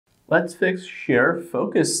Let's fix share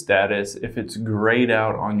focus status if it's grayed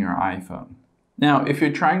out on your iPhone. Now, if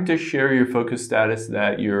you're trying to share your focus status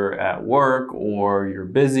that you're at work or you're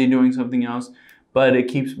busy doing something else, but it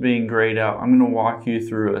keeps being grayed out, I'm going to walk you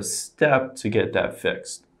through a step to get that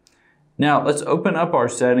fixed. Now, let's open up our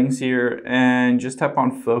settings here and just tap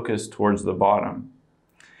on focus towards the bottom.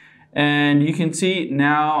 And you can see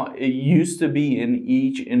now it used to be in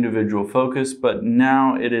each individual focus, but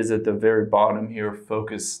now it is at the very bottom here,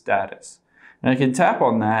 focus status. And I can tap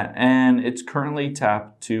on that and it's currently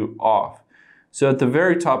tapped to off. So at the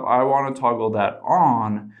very top, I want to toggle that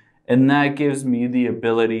on, and that gives me the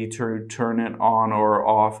ability to turn it on or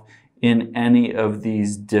off in any of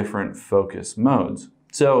these different focus modes.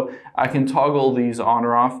 So I can toggle these on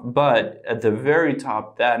or off, but at the very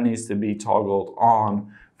top, that needs to be toggled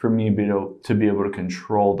on for me to be able to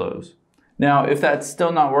control those. Now, if that's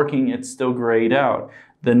still not working, it's still grayed out.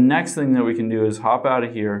 The next thing that we can do is hop out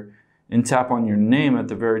of here and tap on your name at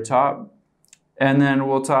the very top, and then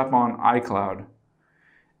we'll tap on iCloud.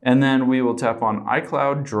 And then we will tap on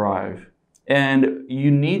iCloud Drive. And you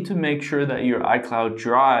need to make sure that your iCloud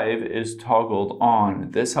Drive is toggled on.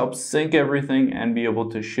 This helps sync everything and be able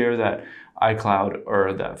to share that iCloud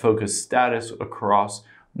or that focus status across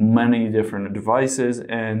many different devices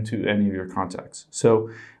and to any of your contacts. So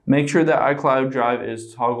make sure that iCloud Drive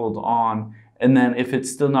is toggled on, and then if it's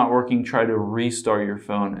still not working, try to restart your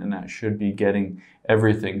phone, and that should be getting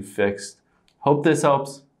everything fixed. Hope this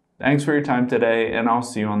helps. Thanks for your time today, and I'll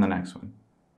see you on the next one.